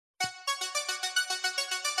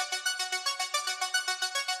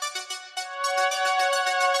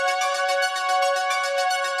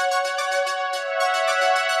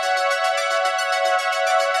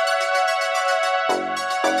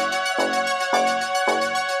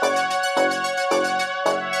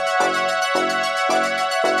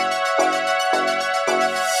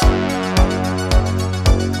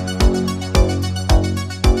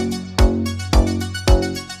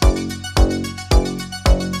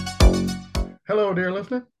Hello, dear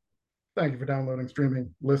listener. Thank you for downloading,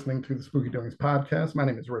 streaming, listening to the Spooky Doings podcast. My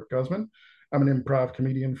name is Rick Guzman. I'm an improv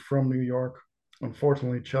comedian from New York.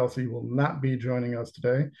 Unfortunately, Chelsea will not be joining us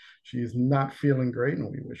today. She's not feeling great, and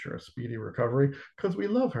we wish her a speedy recovery because we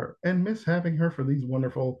love her and miss having her for these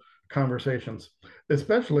wonderful conversations,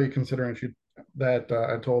 especially considering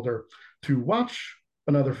I told her to watch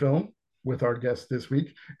another film with our guest this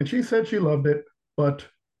week, and she said she loved it, but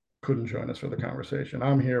couldn't join us for the conversation.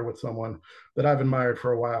 I'm here with someone that I've admired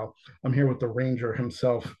for a while. I'm here with the Ranger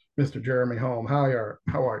himself, Mr. Jeremy Holm. How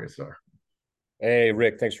are you, sir? Hey,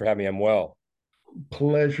 Rick, thanks for having me. I'm well.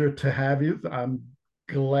 Pleasure to have you. I'm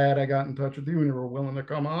glad I got in touch with you and you were willing to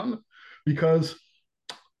come on because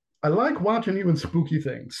I like watching you in spooky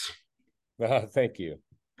things. Thank you.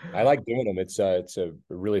 I like doing them. It's a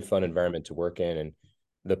really fun environment to work in, and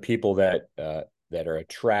the people that are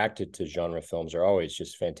attracted to genre films are always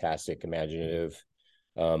just fantastic, imaginative,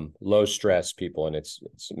 low stress people, and it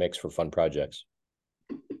makes for fun projects.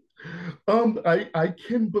 I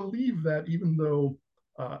can believe that, even though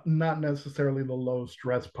not necessarily the low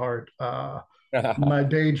stress part. My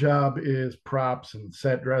day job is props and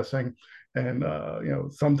set dressing, and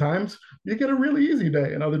sometimes you get a really easy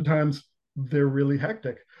day, and other times they're really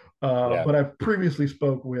hectic. Yeah. But I previously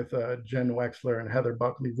spoke with Jen Wexler and Heather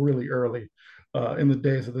Buckley really early in the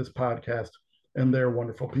days of this podcast, and they're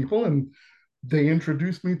wonderful people, and they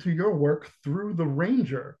introduced me to your work through The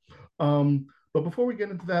Ranger. But before we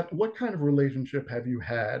get into that, what kind of relationship have you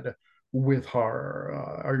had with horror?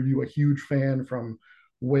 Are you a huge fan from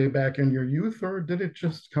way back in your youth, or did it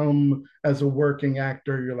just come as a working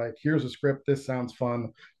actor? You're like, here's a script, this sounds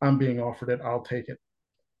fun, I'm being offered it, I'll take it.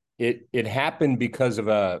 It happened because of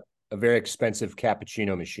a very expensive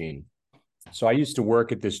cappuccino machine. So I used to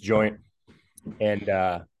work at this joint, and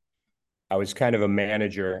I was kind of a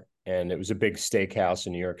manager, and it was a big steakhouse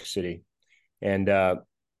in New York City. And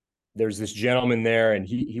there's this gentleman there, and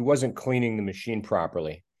he wasn't cleaning the machine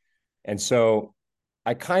properly. And so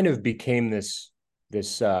I kind of became this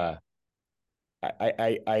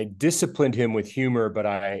I disciplined him with humor, but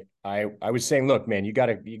I was saying, look, man, you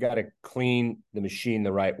gotta clean the machine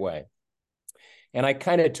the right way. And I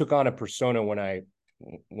kind of took on a persona when I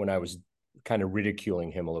was kind of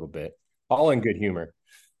ridiculing him a little bit, all in good humor.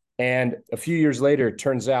 And a few years later, it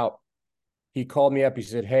turns out he called me up. He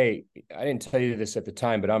said, "Hey, I didn't tell you this at the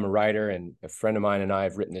time, but I'm a writer, and a friend of mine and I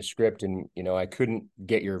have written this script, and I couldn't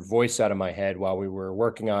get your voice out of my head while we were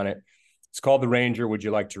working on it. It's called The Ranger. Would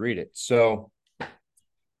you like to read it?" So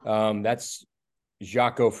that's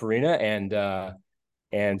Jaco Farina,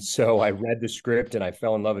 and so I read the script and I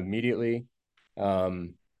fell in love immediately.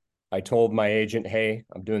 Um, I told my agent, "Hey,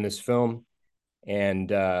 I'm doing this film." And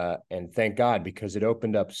thank God, because it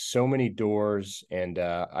opened up so many doors, and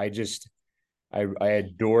I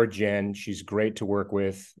adore Jen. She's great to work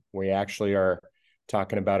with. We actually are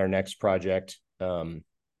talking about our next project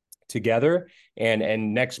together,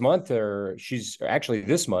 and next month, or she's actually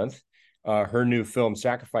this month, her new film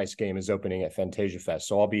Sacrifice Game is opening at Fantasia Fest,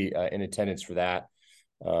 so I'll be in attendance for that.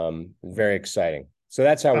 Very exciting. So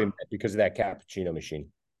that's how we met, because of that cappuccino machine.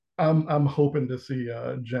 I'm hoping to see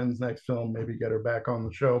Jen's next film, maybe get her back on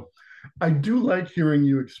the show. I do like hearing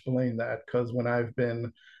you explain that because when I've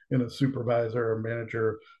been in a supervisor or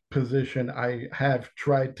manager position, I have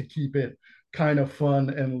tried to keep it kind of fun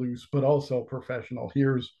and loose, but also professional.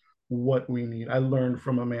 Here's what we need. I learned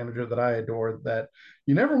from a manager that I adored that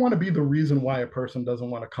you never want to be the reason why a person doesn't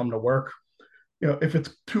want to come to work. If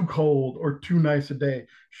it's too cold or too nice a day,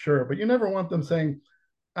 sure, but you never want them saying,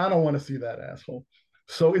 I don't want to see that asshole.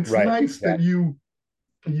 So it's Right. nice that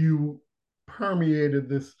Exactly. you permeated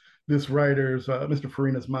this writer's Mr.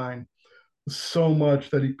 Farina's mind so much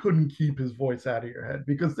that he couldn't keep his voice out of your head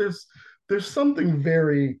because there's something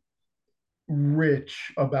very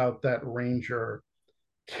rich about that Ranger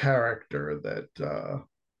character that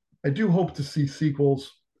I do hope to see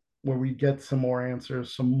sequels where we get some more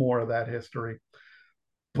answers, some more of that history.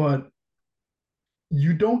 But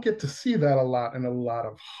you don't get to see that a lot in a lot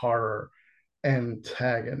of horror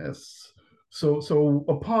antagonists. So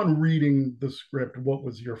upon reading the script, what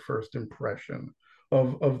was your first impression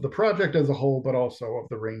of the project as a whole, but also of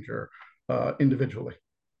the Ranger individually?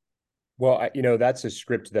 Well, that's a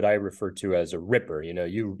script that I refer to as a ripper.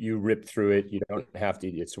 You rip through it. You don't have to.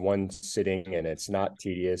 It's one sitting, and it's not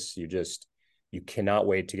tedious. You cannot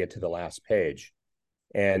wait to get to the last page.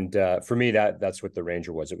 And for me, that's what the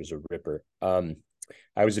Ranger was. It was a ripper.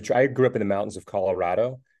 I grew up in the mountains of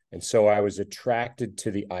Colorado, and so I was attracted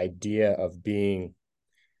to the idea of the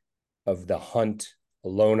hunt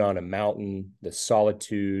alone on a mountain, the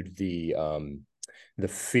solitude, the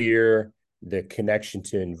fear, the connection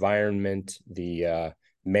to environment, the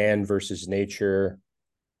man versus nature,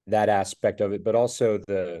 that aspect of it, but also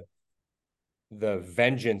the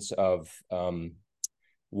vengeance of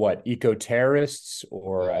what, eco terrorists,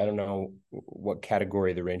 or I don't know what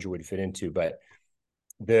category the Ranger would fit into, but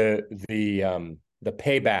the the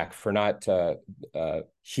payback for not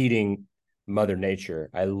heeding Mother Nature.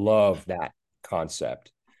 I love that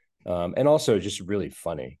concept, and also just really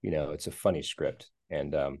funny. You know, it's a funny script,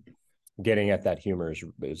 and getting at that humor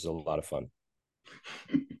is a lot of fun.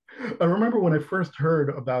 I remember when I first heard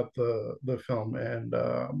about the film, and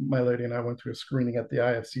my lady and I went to a screening at the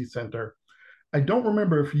IFC Center. I don't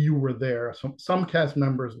remember if you were there. Some cast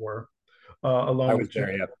members were, I was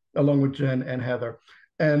there. Yeah. along with Jen and Heather,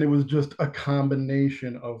 and it was just a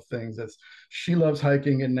combination of things. It's she loves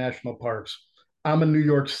hiking in national parks. I'm a New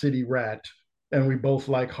York City rat, and we both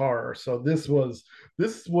like horror. So this was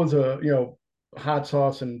a hot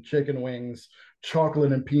sauce and chicken wings,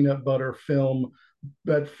 chocolate and peanut butter film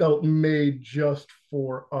that felt made just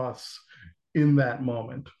for us in that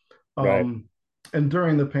moment. Right. Um, and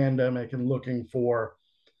during the pandemic and looking for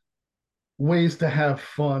ways to have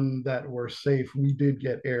fun that were safe, we did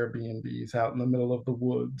get Airbnbs out in the middle of the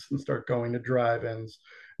woods and start going to drive-ins.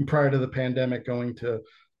 And prior to the pandemic, going to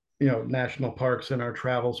national parks in our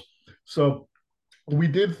travels. So we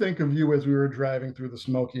did think of you as we were driving through the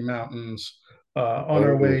Smoky Mountains on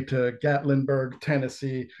our way Oh, to Gatlinburg,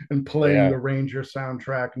 Tennessee, and playing yeah. the Ranger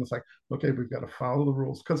soundtrack. And it's like, okay, we've got to follow the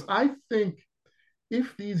rules. Because I think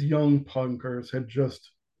if these young punkers had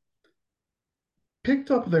just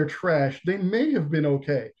picked up their trash, they may have been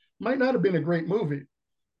okay. Might not have been a great movie,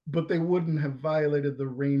 but they wouldn't have violated the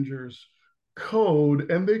Rangers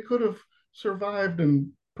code and they could have survived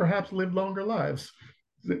and perhaps lived longer lives.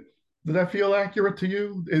 Did that feel accurate to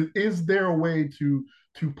you? Is there a way to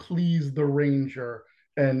please the Ranger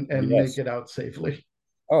and make Yes. it out safely?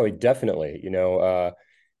 Oh, definitely. You know,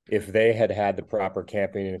 if they had had the proper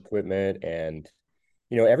camping equipment, and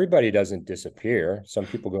everybody doesn't disappear. Some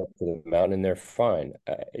people go up to the mountain and they're fine.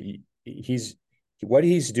 He's what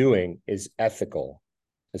he's doing is ethical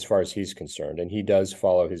as far as he's concerned, and he does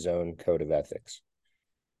follow his own code of ethics.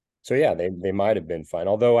 So yeah, they might have been fine.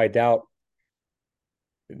 Although I doubt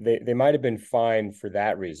they might have been fine for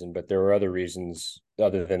that reason, but there were other reasons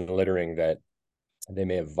other than littering that they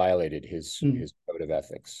may have violated his Hmm. his code of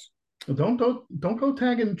ethics. Don't go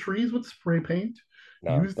tagging trees with spray paint.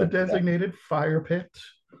 No, Use the don't do that. designated fire pit.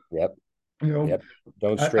 Yep, You know, yep.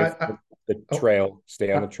 Don't I stray I, from I the oh, trail.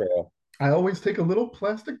 Stay on I, the trail. I always take a little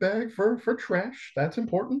plastic bag for trash. That's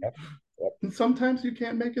important. Yep, yep. And sometimes you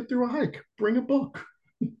can't make it through a hike. Bring a book.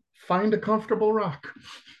 Find a comfortable rock.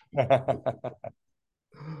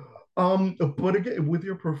 But again, with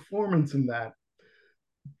your performance in that,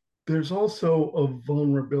 there's also a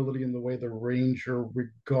vulnerability in the way the Ranger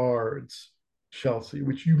regards Chelsea,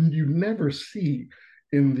 which you never see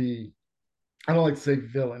in the. I don't like to say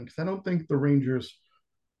villain because I don't think the Rangers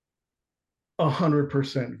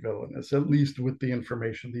 100% villainous, at least with the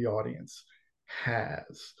information the audience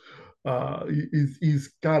has. He's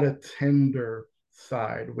got a tender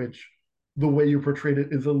side, which the way you portrayed it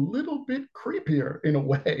is a little bit creepier in a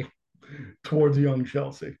way towards young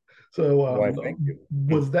Chelsea. So Why, thank you.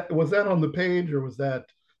 was that on the page, or was that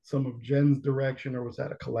some of Jen's direction, or was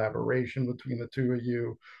that a collaboration between the two of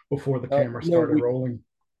you before the camera No, started we rolling?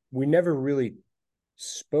 we never really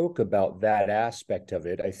spoke about that aspect of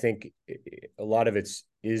it. I think a lot of it's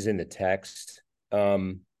is in the text.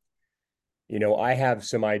 Um, I have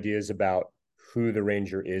some ideas about who the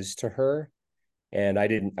Ranger is to her, and I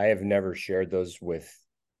have never shared those with.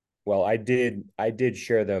 Well, I did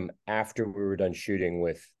share them after we were done shooting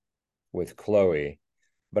with Chloe,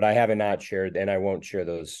 but I haven't not shared, and I won't share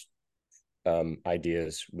those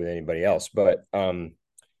ideas with anybody else. But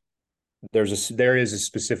there is a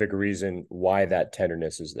specific reason why that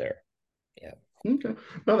tenderness is there. Yeah. Okay.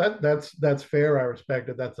 No, that's fair. I respect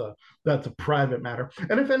it. That's a private matter.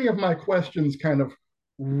 And if any of my questions kind of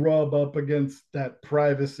rub up against that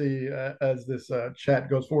privacy as this chat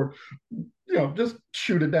goes forward, just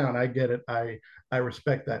shoot it down. I get it. I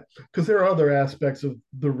respect that because there are other aspects of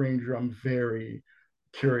the Ranger I'm very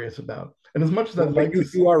curious about. And as much as I'd Well, but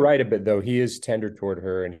like to, you are right a bit though. He is tender toward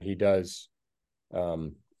her, and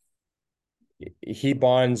um he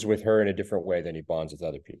bonds with her in a different way than he bonds with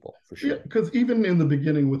other people, for yeah, sure. because even in the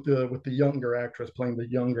beginning with the younger actress playing the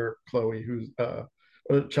younger Chloe, who's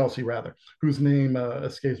Chelsea rather, whose name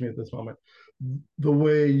escapes me at this moment, the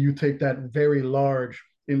way you take that very large,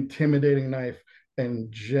 intimidating knife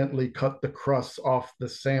and gently cut the crusts off the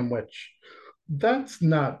sandwich, that's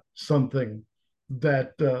not something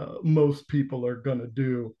that most people are gonna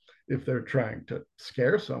do if they're trying to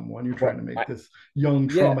scare someone, you're trying to Well, make this young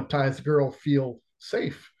yeah. traumatized girl feel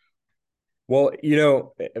safe. Well,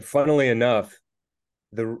 funnily enough,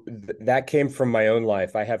 the that came from my own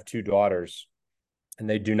life. I have two daughters, and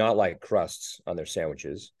they do not like crusts on their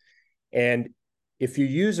sandwiches. And if you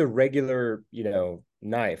use a regular,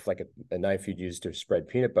 knife, like a knife you'd use to spread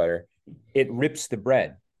peanut butter, it rips the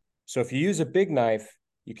bread. So if you use a big knife,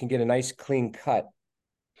 you can get a nice clean cut.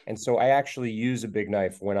 And so I actually use a big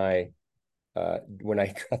knife when I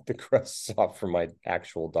cut the crusts off for my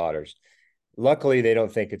actual daughters. Luckily, they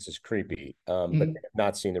don't think it's as creepy, but they have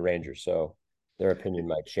not seen the Ranger, so their opinion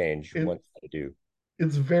might change It, once they do.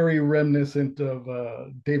 it's very reminiscent of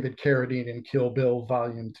David Carradine in Kill Bill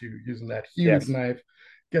Volume 2, using that huge Yes. knife,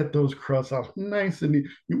 get those crusts off nice and neat.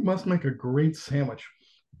 You must make a great sandwich.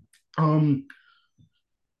 Um,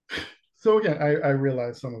 so again, I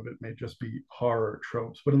realize some of it may just be horror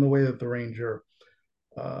tropes, but in the way that the Ranger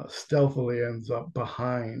stealthily ends up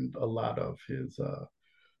behind a lot of his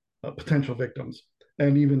potential victims,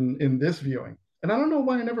 and even in this viewing, and I don't know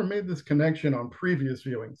why I never made this connection on previous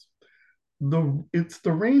viewings. It's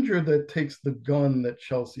the Ranger that takes the gun that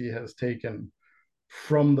Chelsea has taken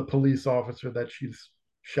from the police officer that she's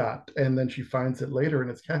shot, and then she finds it later in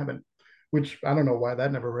his cabin, which I don't know why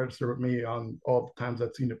that never registered with me on all the times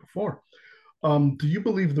I've seen it before. Do you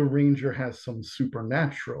believe the Ranger has some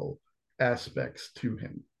supernatural aspects to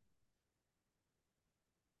him?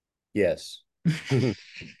 Yes.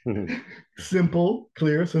 Simple,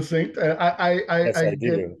 clear, succinct. Yes, I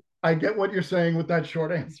do. I get what you're saying with that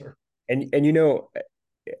short answer. And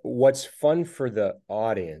what's fun for the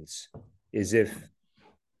audience is if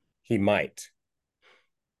he might,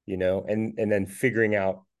 and then figuring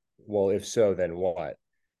out, well, if so, then what?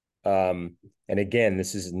 And again,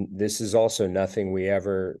 this is also nothing we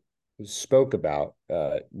ever spoke about,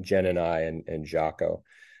 Jen and I and Jaco.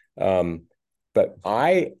 Um, but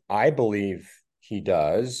I believe he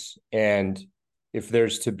does. And if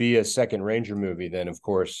there's to be a second Ranger movie, then of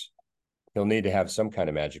course he'll need to have some kind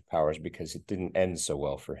of magic powers because it didn't end so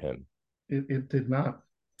well for him. It did not.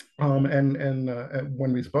 And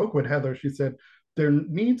when we spoke with Heather, she said there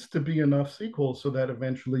needs to be enough sequels so that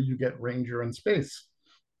eventually you get Ranger in space.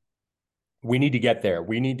 We need to get there.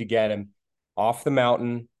 We need to get him off the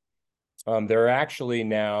mountain. There are actually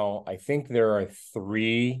now, I think there are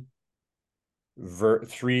three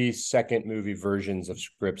second movie versions of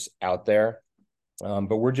scripts out there.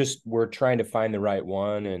 But we're trying to find the right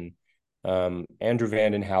one. And Andrew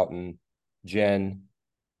Vanden Houten, Jen,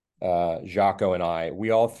 Jaco, and we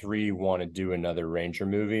all three want to do another Ranger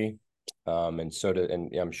movie. And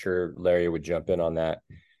I'm sure Larry would jump in on that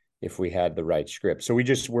if we had the right script. So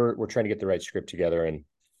we're trying to get the right script together. And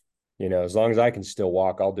as long as I can still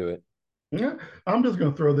walk, I'll do it. Yeah, I'm just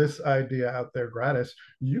going to throw this idea out there gratis.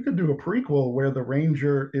 You could do a prequel where the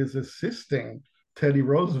Ranger is assisting Teddy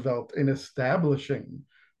Roosevelt in establishing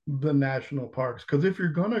the national parks. Because if you're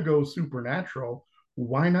going to go supernatural,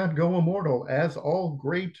 why not go immortal, as all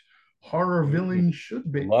great horror villains should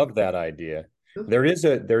be? Love that idea. There is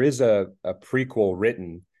a prequel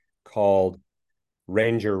written called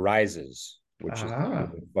Ranger Rises, which is a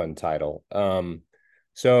fun title.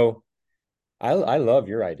 So I love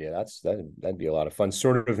your idea. That'd be a lot of fun.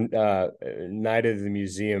 Sort of Night of the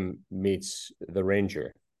Museum meets the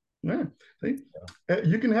Ranger. Yeah, see,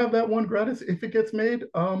 you can have that one gratis if it gets made.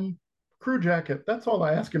 Crew jacket. That's all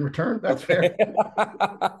I ask in return. That's Okay.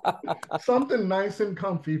 fair. Something nice and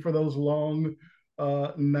comfy for those long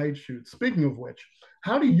night shoots. Speaking of which,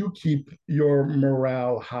 how do you keep your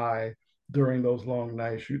morale high during those long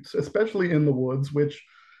night shoots, especially in the woods, which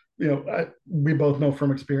we both know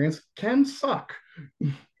from experience can suck.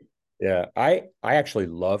 Yeah, I actually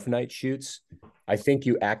love night shoots. I think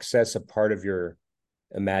you access a part of your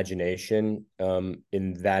imagination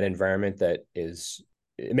in that environment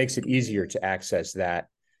it makes it easier to access that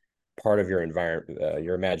part of your environment,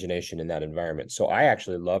 your imagination in that environment. So I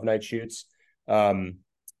actually love night shoots.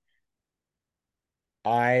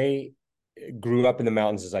 I grew up in the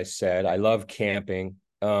mountains, as I said. I love camping.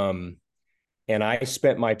 And I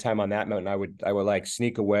spent my time on that mountain. I would like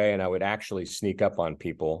sneak away, and I would actually sneak up on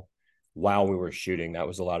people while we were shooting. That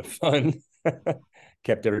was a lot of fun.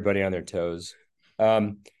 Kept everybody on their toes.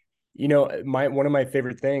 One of my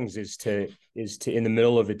favorite things is to in the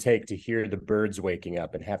middle of a take to hear the birds waking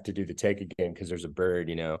up and have to do the take again because there's a bird,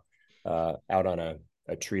 out on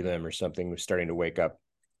a tree limb or something starting to wake up.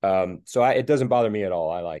 So it doesn't bother me at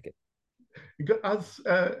all. I like it. Because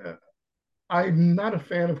I'm not a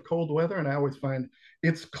fan of cold weather, and I always find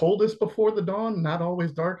it's coldest before the dawn, not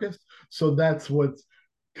always darkest. So that's what's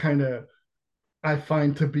kind of I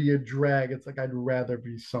find to be a drag. It's like I'd rather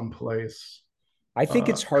be someplace I think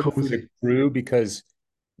it's hard for the cozy. crew because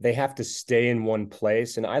they have to stay in one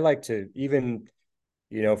place. And I like to even,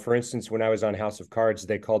 for instance, when I was on House of Cards,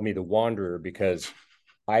 they called me the Wanderer because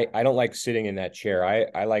I don't like sitting in that chair.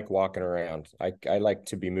 I like walking around. I like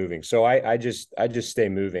to be moving. So I just stay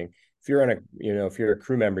moving. If you're on a if you're a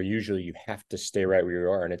crew member, usually you have to stay right where you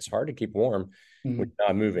are, and it's hard to keep warm when Mm, you're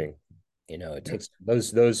not moving. It yeah, takes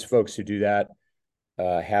those folks who do that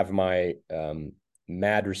have my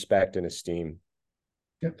mad respect and esteem.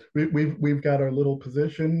 yeah. We've got our little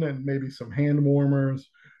position and maybe some hand warmers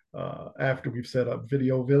after we've set up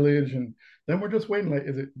Video Village, and then we're just waiting. Like,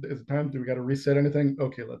 is it time? Do we got to reset anything?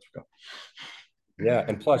 Okay, let's go. Yeah,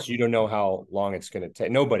 and plus you don't know how long it's going to take.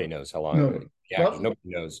 Nobody knows how long No, no. the actors. Well, Nobody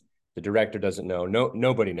knows. The director doesn't know.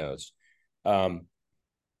 Nobody knows. Um,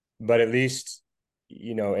 but at least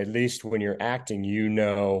when you're acting,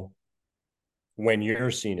 when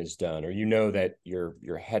your scene is done, or that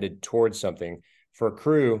you're headed towards something. For a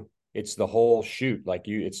crew, it's the whole shoot. Like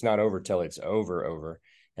it's not over till it's over,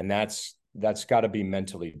 and that's got to be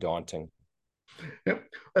mentally daunting. yep.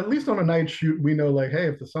 At least on a night shoot, we know, like, hey,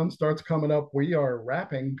 if the sun starts coming up, we are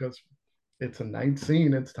wrapping because it's a night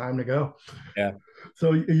scene. It's time to go. Yeah,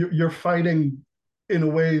 So you're fighting, in a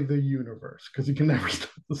way, the universe because you can never stop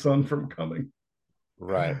the sun from coming.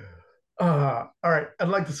 right. All right. I'd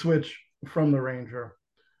like to switch from The Ranger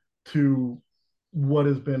to what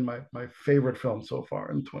has been my favorite film so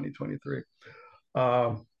far in 2023.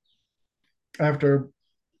 Um, After,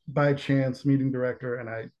 by chance, meeting director, and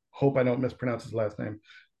I hope I don't mispronounce his last name,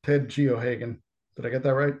 Ted Geohagen. Did I get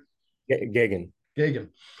that right? Gagan. Gagan.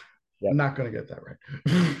 Yep. Not going to get that right.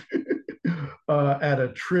 At a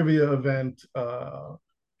trivia event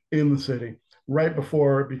in the city, right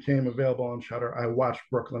before it became available on Shutter, I watched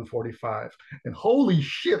Brooklyn 45, and holy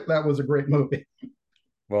shit, that was a great movie.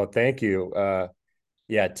 Well, thank you.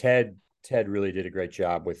 Yeah, Ted really did a great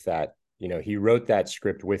job with that. He wrote that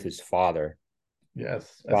script with his father.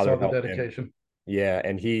 Yes, I saw Father the helped him. dedication. Yeah,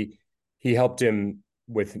 and he helped him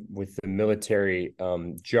with the military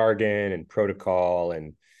jargon and protocol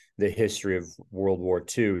and the history of World War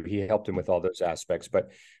II. He helped him with all those aspects.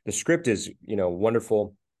 But the script is,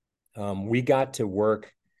 wonderful. We got to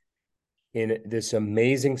work in this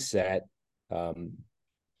amazing set um,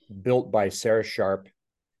 built by Sarah Sharp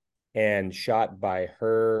and shot by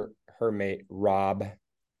her mate Robert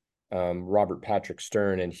Patrick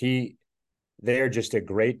Stern, and they're just a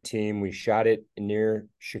great team. We shot it near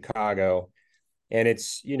Chicago, and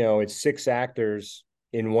it's six actors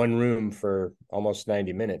in one room for almost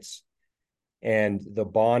 90 minutes. And the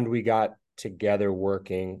bond we got together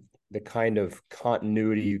working, the kind of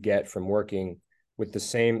continuity you get from working with the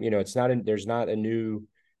same, there's not a new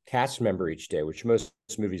cast member each day, which most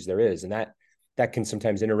movies there is. And that can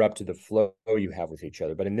sometimes interrupt the flow you have with each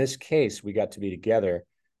other. But in this case, we got to be together,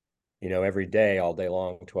 every day, all day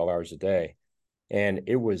long, 12 hours a day. And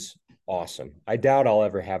it was awesome. I doubt I'll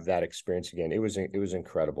ever have that experience again. It was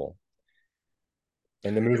incredible.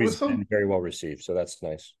 And the It was movie's been some, very well received, so that's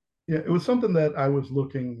nice. yeah, it was something that I was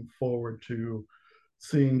looking forward to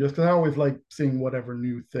seeing, just because I always like seeing whatever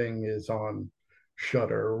new thing is on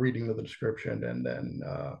Shutter, reading the description, and then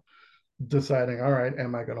deciding, all right,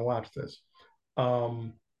 am I going to watch this?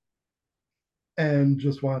 Um, and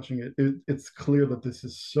just watching it's clear that this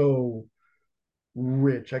is so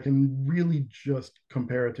rich. I can really just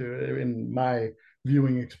compare it to, in my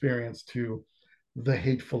viewing experience, to The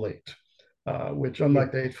Hateful Eight, which, Yeah.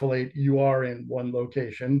 unlike The Hateful Eight, you are in one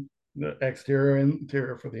location, the exterior and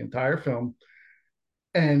interior, for the entire film,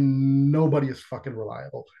 and nobody is fucking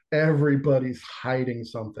reliable. Everybody's hiding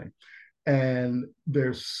something, and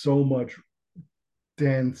there's so much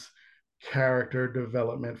dense character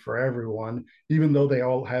development for everyone, even though they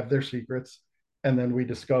all have their secrets. And then we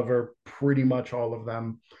discover pretty much all of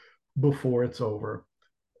them before it's over.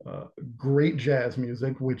 Uh, Great jazz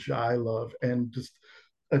music, which I love, and just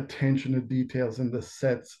attention to details in the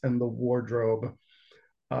sets and the wardrobe,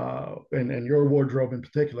 and your wardrobe in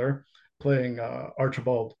particular, playing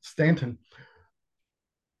Archibald Stanton.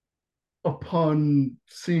 Upon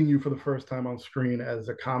seeing you for the first time on screen as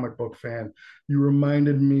a comic book fan, you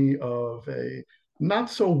reminded me of a not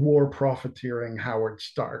so war profiteering Howard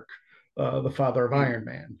Stark, the father of Iron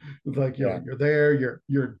Man. It's like, Yeah. you're there,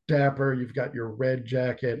 you're dapper, you've got your red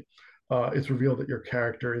jacket. It's revealed that your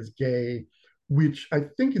character is gay, which I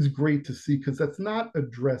think is great to see because that's not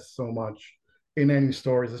addressed so much in any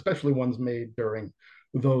stories, especially ones made during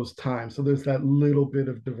those times. So there's that little bit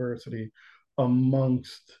of diversity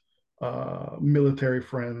amongst military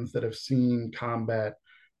friends that have seen combat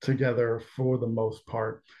together for the most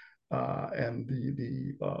part. and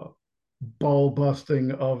the ball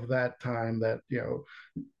busting of that time that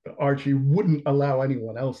Archie wouldn't allow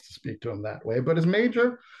anyone else to speak to him that way. But as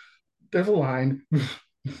Major, there's a line.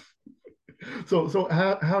 So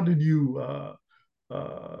how did you uh,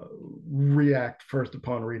 react first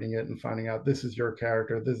upon reading it and finding out this is your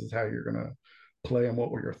character, this is how you're gonna play, and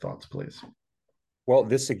what were your thoughts, please? Well,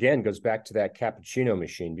 this again goes back to that cappuccino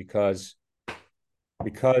machine because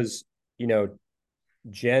you know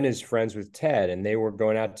Jen is friends with Ted, and they were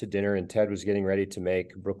going out to dinner, and Ted was getting ready to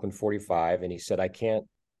make Brooklyn 45, and he said, I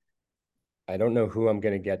don't know who I'm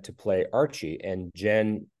going to get to play Archie. And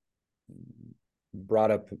Jen brought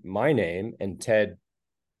up my name, and Ted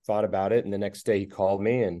thought about it. And the next day he called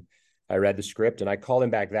me, and I read the script, and I called him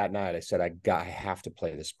back that night. I said, I have to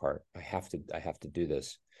play this part. I have to do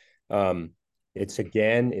this. It's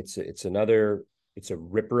again, it's another, it's a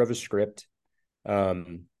ripper of a script.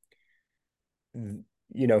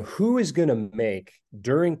 Who is going to make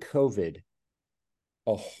during COVID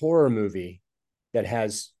a horror movie that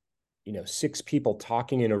has, six people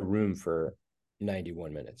talking in a room for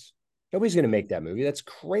 91 minutes? Nobody's going to make that movie. That's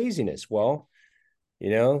craziness. Well,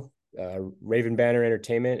 Raven Banner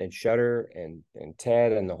Entertainment and Shudder and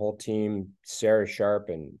Ted and the whole team, Sarah Sharp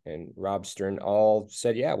and Rob Stern, all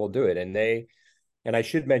said, yeah, we'll do it. And I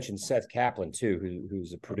should mention Seth Kaplan too,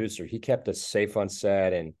 who's a producer. He kept us safe on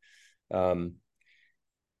set, and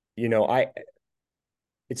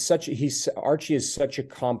Archie is such a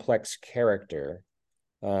complex character.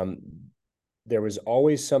 There was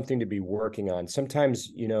always something to be working on.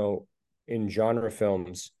 Sometimes, in genre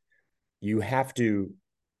films, you have to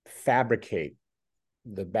fabricate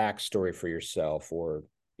the backstory for yourself, or,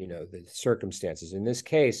 the circumstances. In this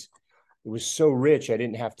case, it was so rich, I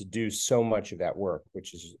didn't have to do so much of that work,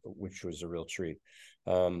 which was a real treat.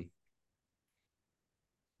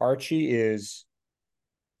 Archie is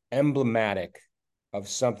emblematic of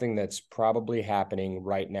something that's probably happening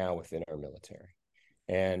right now within our military.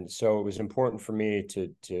 And so it was important for me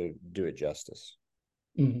to do it justice.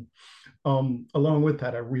 Mm-hmm. Along with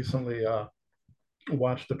that, I recently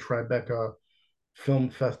watched the Tribeca Film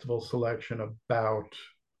Festival selection about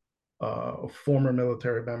former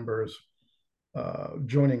military members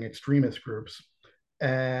joining extremist groups.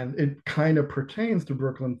 And it kind of pertains to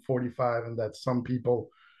Brooklyn 45 in that some people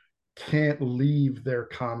can't leave their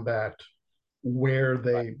combat where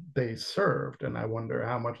they served. And I wonder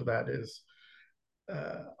how much of that is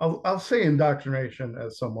I'll say indoctrination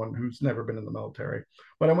as someone who's never been in the military,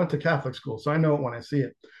 but I went to Catholic school, so I know it when I see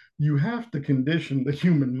it. You have to condition the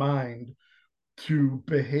human mind to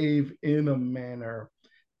behave in a manner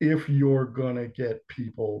if you're going to get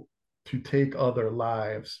people to take other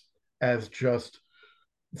lives as just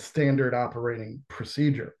standard operating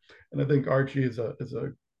procedure. And I think Archie is a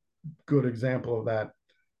good example of that.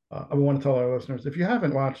 I want to tell our listeners, if you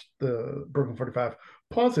haven't watched the Brooklyn 45,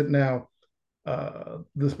 pause it now,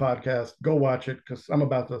 this podcast, go watch it, because I'm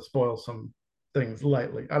about to spoil some things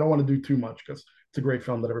lightly. I don't want to do too much because it's a great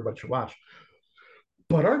film that everybody should watch.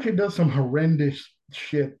 But Archie does some horrendous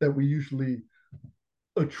shit that we usually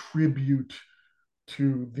attribute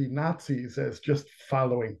to the Nazis as just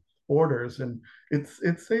following orders. And it's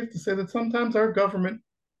safe to say that sometimes our government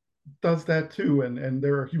does that too. And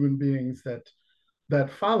there are human beings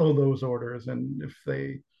that follow those orders. And if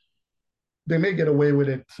they may get away with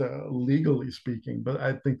it legally speaking, but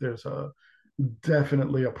I think there's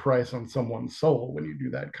definitely a price on someone's soul when you do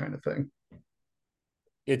that kind of thing.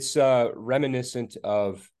 It's reminiscent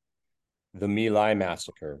of the My Lai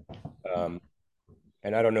massacre,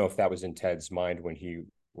 and I don't know if that was in Ted's mind when he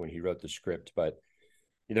wrote the script, but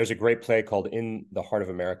there's a great play called In the Heart of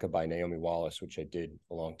America by Naomi Wallace, which I did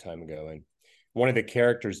a long time ago, and one of the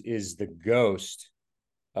characters is the ghost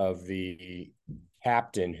of the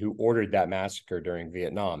captain who ordered that massacre during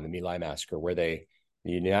Vietnam, the My Lai massacre, where the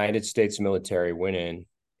United States military went in,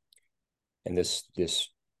 and this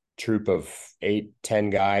troop of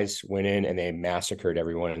 8-10 guys went in and they massacred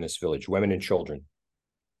everyone in this village, women and children,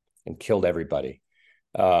 and killed everybody.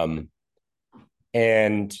 And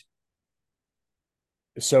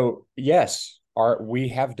so, yes, we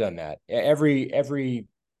have done that. Every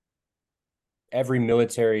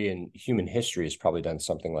military in human history has probably done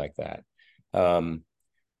something like that.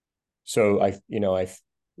 So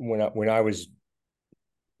when I was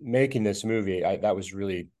making this movie, that was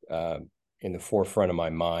really in the forefront of my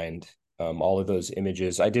mind. All of those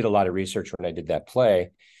images. I did a lot of research when I did that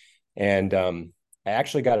play, and I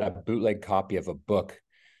actually got a bootleg copy of a book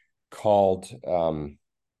called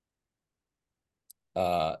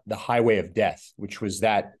The Highway of Death, which was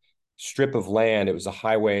that strip of land. It was a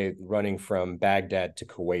highway running from Baghdad to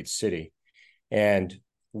Kuwait City. And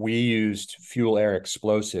we used fuel air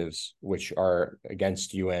explosives, which are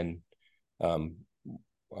against UN um,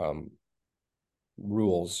 um,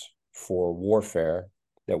 rules for warfare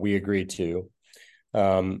that we agreed to.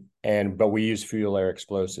 But we used fuel air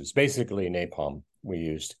explosives, basically napalm we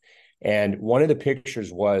used. And one of the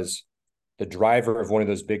pictures was the driver of one of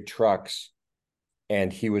those big trucks,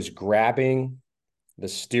 and he was grabbing the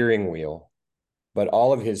steering wheel, but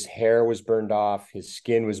all of his hair was burned off, his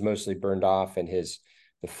skin was mostly burned off, and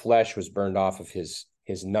the flesh was burned off of his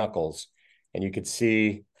knuckles. And you could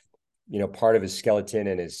see, part of his skeleton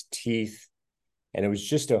and his teeth. And it was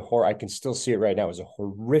just a horror. I can still see it right now. It was a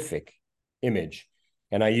horrific image.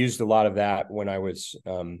 And I used a lot of that when I was,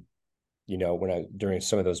 during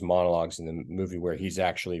some of those monologues in the movie where he's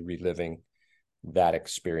actually reliving that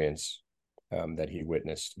experience that he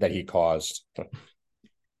witnessed, that he caused.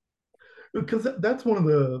 Because that's one of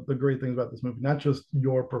the great things about this movie, not just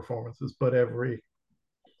your performances, but every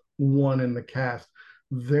one in the cast.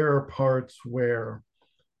 There are parts where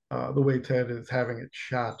the way Ted is having it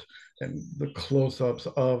shot and the close-ups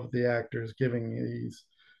of the actors giving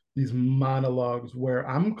these monologues where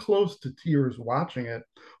I'm close to tears watching it,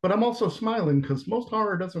 but I'm also smiling because most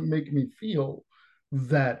horror doesn't make me feel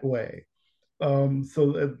that way.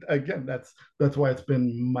 So again, that's why it's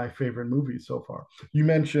been my favorite movie so far. You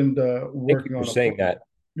mentioned Thank you working for on a. saying that.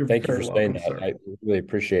 You're Thank you for very saying welcome, that. sir. I really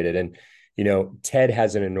appreciate it. And Ted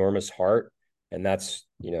has an enormous heart, and that's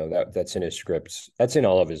in his scripts. That's in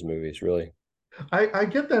all of his movies, really. I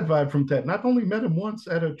get that vibe from Ted. Not only met him once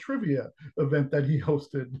at a trivia event that he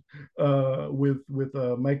hosted with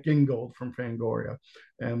Mike Gingold from Fangoria,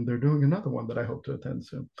 and they're doing another one that I hope to attend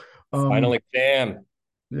soon. Final Um, Exam.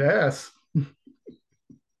 yes,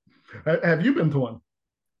 have you been to one?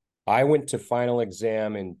 I went to Final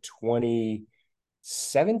Exam in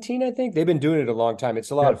 2017, I think. They've been doing it a long time.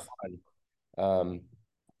 It's a lot of Yes, fun. Um,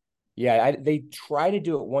 yeah, they try to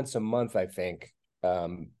do it once a month, I think,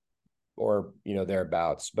 or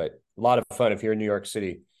thereabouts. But a lot of fun if you're in New York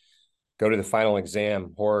City. Go to the Final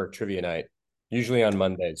Exam horror trivia night, usually on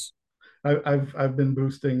Mondays. I've been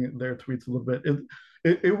boosting their tweets a little bit.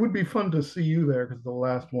 It would be fun to see you there because the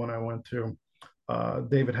last one I went to,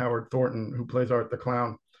 David Howard Thornton, who plays Art the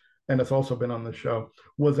Clown, and it's also been on the show,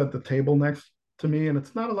 was at the table next to me. And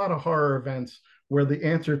it's not a lot of horror events where the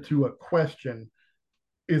answer to a question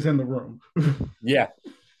is in the room, Yeah,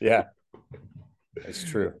 yeah, that's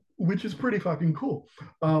true. which is pretty fucking cool.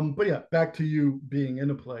 But yeah, back to you being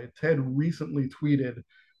in a play. Ted recently tweeted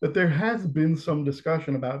that there has been some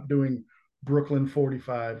discussion about doing Brooklyn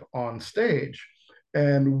 45 on stage.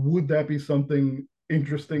 And would that be something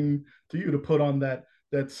interesting to you to put on that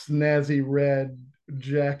snazzy red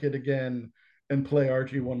jacket again and play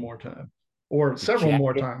Archie one more time or The several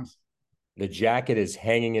more jacket, times? the jacket is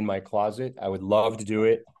hanging in my closet. I would love to do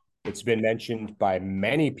it. It's been mentioned by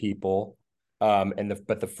many people,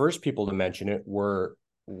 but the first people to mention it were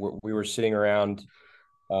we were sitting around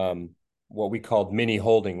what we called mini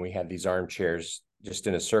holding. We had these armchairs just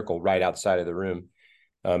in a circle right outside of the room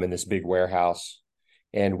in this big warehouse.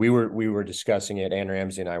 And we were discussing it. Ann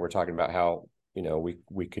Ramsey and I were talking about how,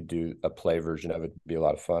 we could do a play version of it. It'd be a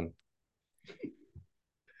lot of fun.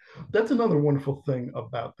 That's another wonderful thing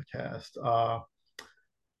about the cast.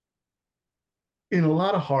 In a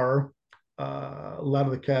lot of horror, a lot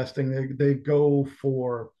of the casting they go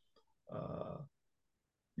for uh,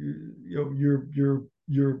 your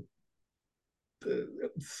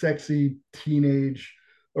sexy teenage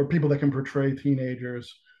or people that can portray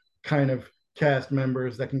teenagers kind of cast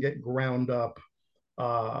members that can get ground up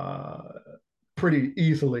uh, pretty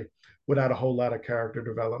easily without a whole lot of character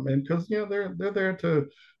development because they're there to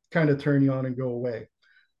kind of turn you on and go away.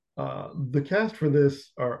 The cast for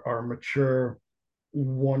this are mature,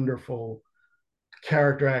 wonderful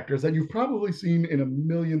character actors that you've probably seen in a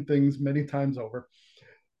million things many times over,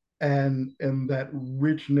 and that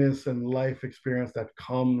richness and life experience that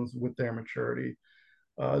comes with their maturity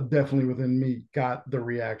definitely within me got the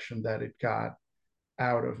reaction that it got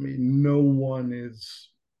out of me. No one is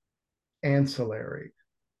ancillary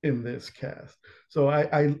in this cast, so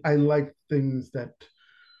I like things that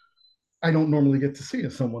I don't normally get to see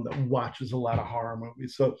as someone that watches a lot of horror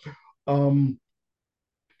movies. So um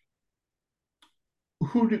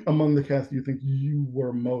among the cast do you think you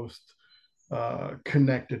were most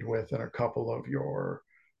connected with in a couple of your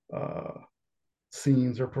uh,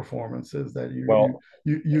 scenes or performances that Well,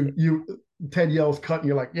 Ted yells cut and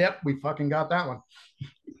you're like, yep, we fucking got that one.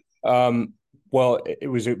 um, it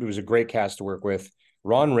was a great cast to work with.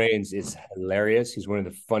 Ron Rains is hilarious. He's one of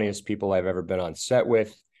the funniest people I've ever been on set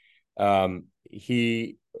with.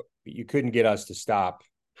 He You couldn't get us to stop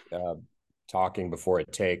uh, talking before a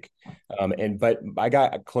take. But I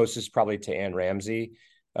got closest probably to Anne Ramsey.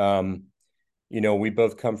 Um, we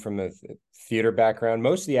both come from a theater background.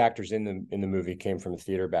 Most of the actors in the movie came from a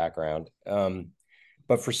theater background.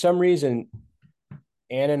 But for some reason,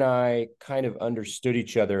 Anne and I kind of understood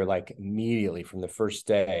each other like immediately from the first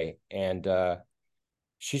day. And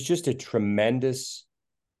she's just a tremendous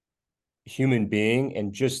human being,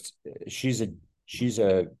 and just she's a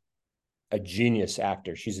genius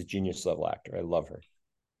actor. She's a genius level actor. I love her.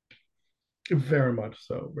 Very much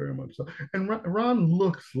so, very much so. And Ron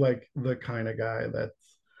looks like the kind of guy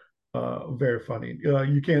that's very funny.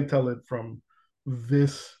 You can't tell it from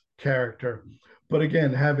this character, but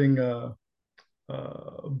again, having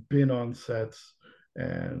been on sets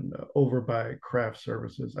and over by craft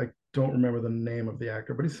services. I don't remember the name of the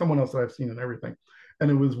actor, but he's someone else that I've seen in everything. And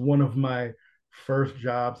it was one of my first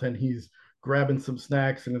jobs, and he's grabbing some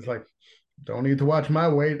snacks and it's like, don't need to watch my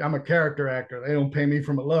weight. I'm a character actor. They don't pay me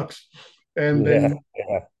for my looks. And Yeah, then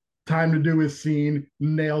yeah, time to do his scene,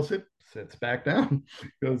 nails it, sits back down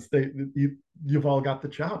because you've all got the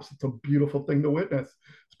chops. It's a beautiful thing to witness,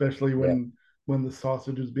 especially yeah. when the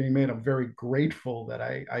sausage is being made. I'm very grateful that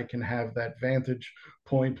I can have that vantage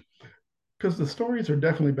point because the stories are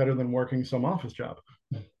definitely better than working some office job.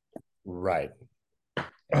 Right.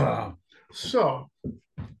 Uh, so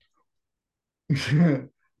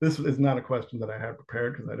this is not a question that I had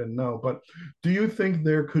prepared because I didn't know, but do you think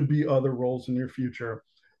there could be other roles in your future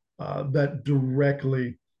that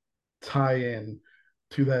directly tie in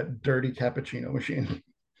to that dirty cappuccino machine?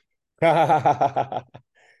 uh,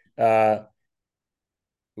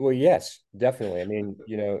 well, yes, definitely. I mean,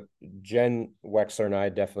 Jen Wexler and I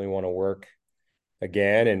definitely want to work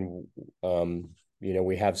again, and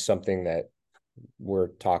we have something that we're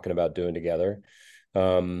talking about doing together.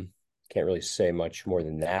 Um, can't really say much more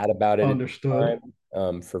than that about it at this Understood.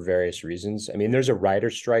 time, for various reasons. I mean, there's a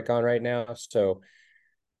writer's strike on right now, so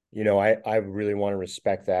I really want to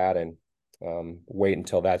respect that and wait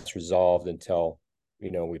until that's resolved, until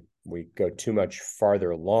we go too much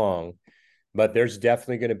farther along. But there's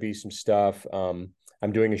definitely going to be some stuff. I'm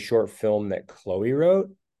doing a short film that Chloe wrote,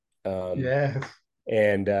 um, Yes.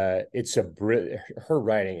 and it's her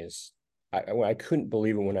writing is. I couldn't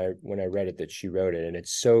believe it when I read it that she wrote it, and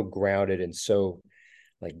it's so grounded and so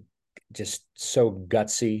like just so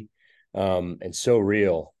gutsy, and so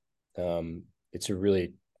real. It's a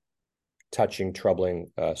really touching,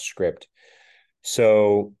 troubling script.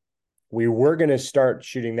 So we were going to start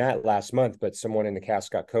shooting that last month, but someone in the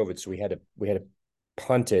cast got COVID, so we had to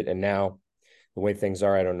punt it. And now the way things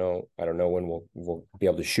are, I don't know when we'll be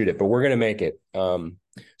able to shoot it, but we're going to make it.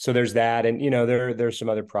 So there's that, and there's some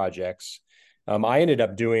other projects. I ended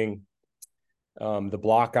up doing the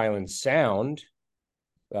Block Island Sound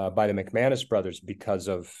by the McManus brothers because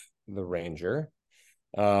of the Ranger.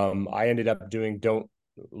 I ended up doing Don't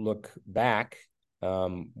Look Back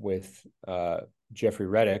with Jeffrey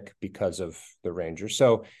Reddick because of the Ranger.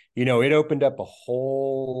 So it opened up a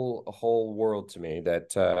whole world to me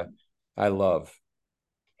that I love.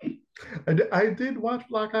 I did watch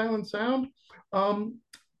Black Island Sound. Um,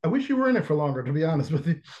 I wish you were in it for longer, to be honest with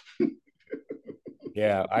you.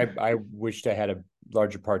 Yeah, I wished I had a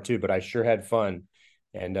larger part too, but I sure had fun.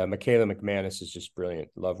 And Michaela McManus is just brilliant.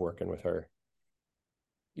 Love working with her.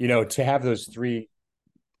 To have those three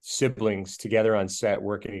siblings together on set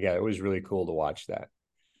working together, it was really cool to watch that.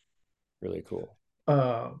 Really cool.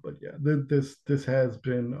 But yeah, this has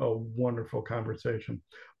been a wonderful conversation.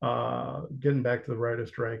 Getting back to the writer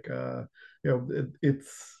strike,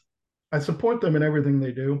 it's I support them in everything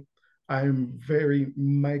they do. I'm very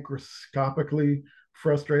microscopically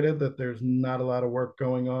frustrated that there's not a lot of work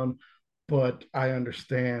going on, but I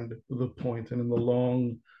understand the point, and in the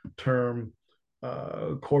long term,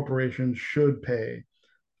 corporations should pay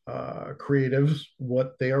creatives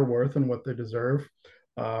what they are worth and what they deserve,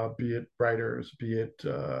 be it writers, be it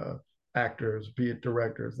actors, be it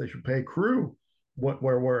directors. They should pay crew what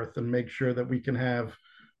we're worth and make sure that we can have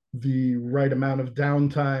the right amount of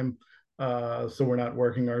downtime so we're not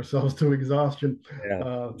working ourselves to exhaustion. Yeah.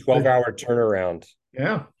 Uh, 12-hour turnaround.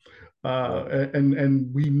 yeah. Yeah.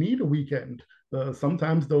 And we need a weekend.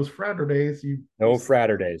 Sometimes those Fridays, No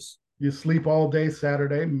fratter days. you sleep all day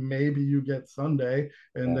Saturday, maybe you get Sunday,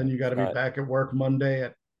 and Yeah, then you got it's to be not. back at work Monday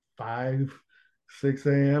at 5, 6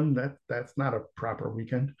 a.m. That's not a proper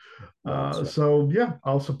weekend. No, it's not. So yeah,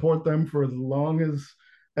 I'll support them for as long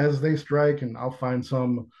as they strike, and I'll find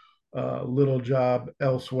some little job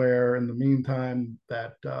elsewhere in the meantime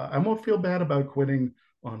that I won't feel bad about quitting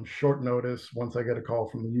on short notice once I get a call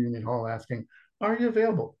from the union hall asking, are you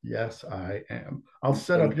available? Yes, I am. I'll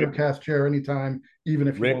set And up your cast chair anytime, even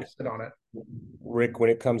if you Rick, won't sit on it. Rick, when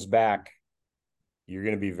it comes back, you're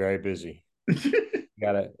going to be very busy.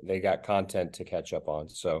 They got content to catch up on,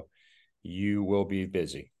 so you will be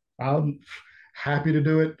busy. I'm happy to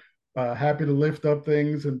do it. Happy to lift up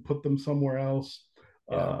things and put them somewhere else.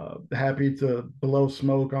 Yeah. Happy to blow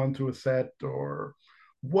smoke onto a set or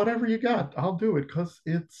whatever you got. I'll do it because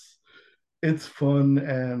it's fun,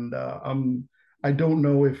 and I don't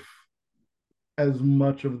know if as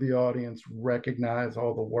much of the audience recognize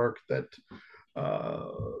all the work that uh,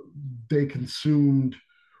 they consumed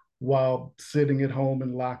while sitting at home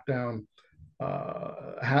in lockdown.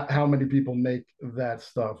 How many people make that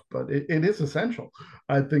stuff, but it is essential.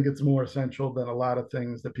 I think it's more essential than a lot of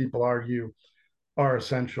things that people argue are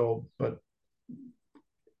essential, but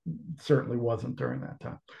certainly wasn't during that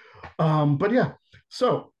time. But yeah,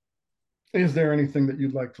 so is there anything that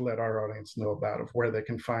you'd like to let our audience know about of where they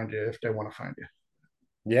can find you if they want to find you?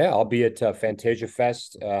 Yeah, I'll be at Fantasia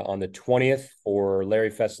Fest on the 20th for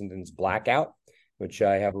Larry Fessenden's Blackout, which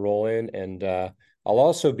I have a role in. And I'll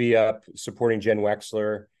also be up supporting Jen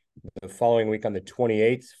Wexler the following week on the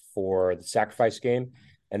 28th for the Sacrifice Game.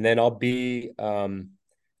 And then I'll be in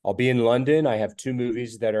London. I have two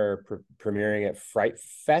movies that are premiering at Fright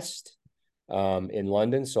Fest in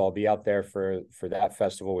London. So I'll be out there for that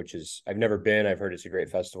festival, which is I've never been. I've heard it's a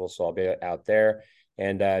great festival, so I'll be out there.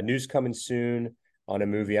 And news coming soon on a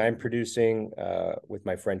movie I'm producing with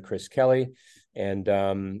my friend Chris Kelly. And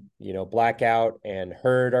Blackout and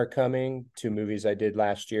Herd are coming, two movies I did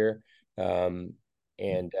last year. And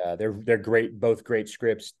they're great, both great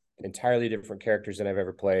scripts, entirely different characters than I've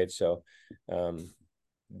ever played. So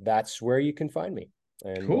that's where you can find me.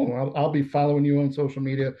 And Cool. I'll be following you on social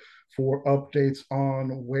media for updates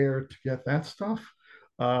on where to get that stuff.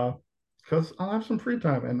 Because I'll have some free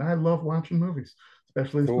time and I love watching movies,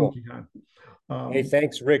 especially the cool. spooky kind. Hey,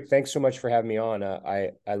 thanks, Rick. Thanks so much for having me on.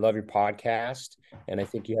 I love your podcast, and I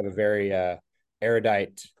think you have a very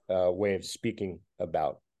erudite way of speaking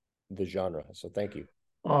about the genre. So thank you.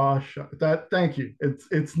 Thank you.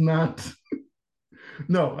 It's not.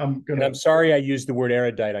 No, I'm And gonna. I'm sorry I used the word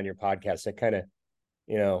erudite on your podcast. I kind of,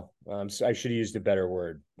 I should have used a better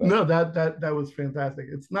word. But No, that was fantastic.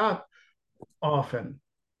 It's not often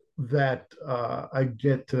that I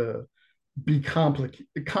get to be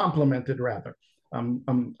complimented rather.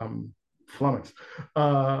 I'm flummoxed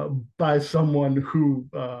by someone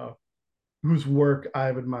whose work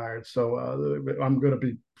I've admired. So I'm going to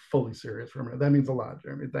be fully serious for a minute. That means a lot,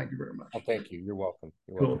 Jeremy. Thank you very much. oh, thank you. You're welcome.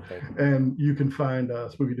 You're Cool. welcome. Thank you. And you can find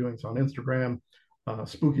Spooky Doings on Instagram,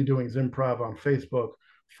 Spooky Doings Improv on Facebook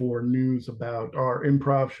for news about our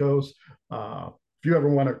improv shows. If you ever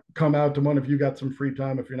want to come out to one, if you got some free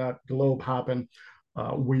time, if you're not globe hopping,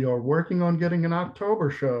 we are working on getting an October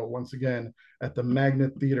show once again at the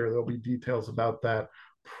Magnet Theater. There'll be details about that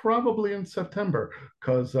probably in September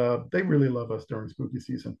because they really love us during spooky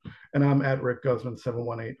season. And I'm at Rick Guzman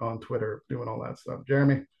 718 on Twitter doing all that stuff.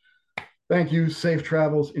 Jeremy, thank you. Safe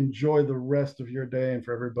travels. Enjoy the rest of your day. And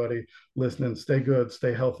for everybody listening, stay good,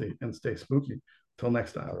 stay healthy, and stay spooky. Till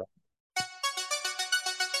next time.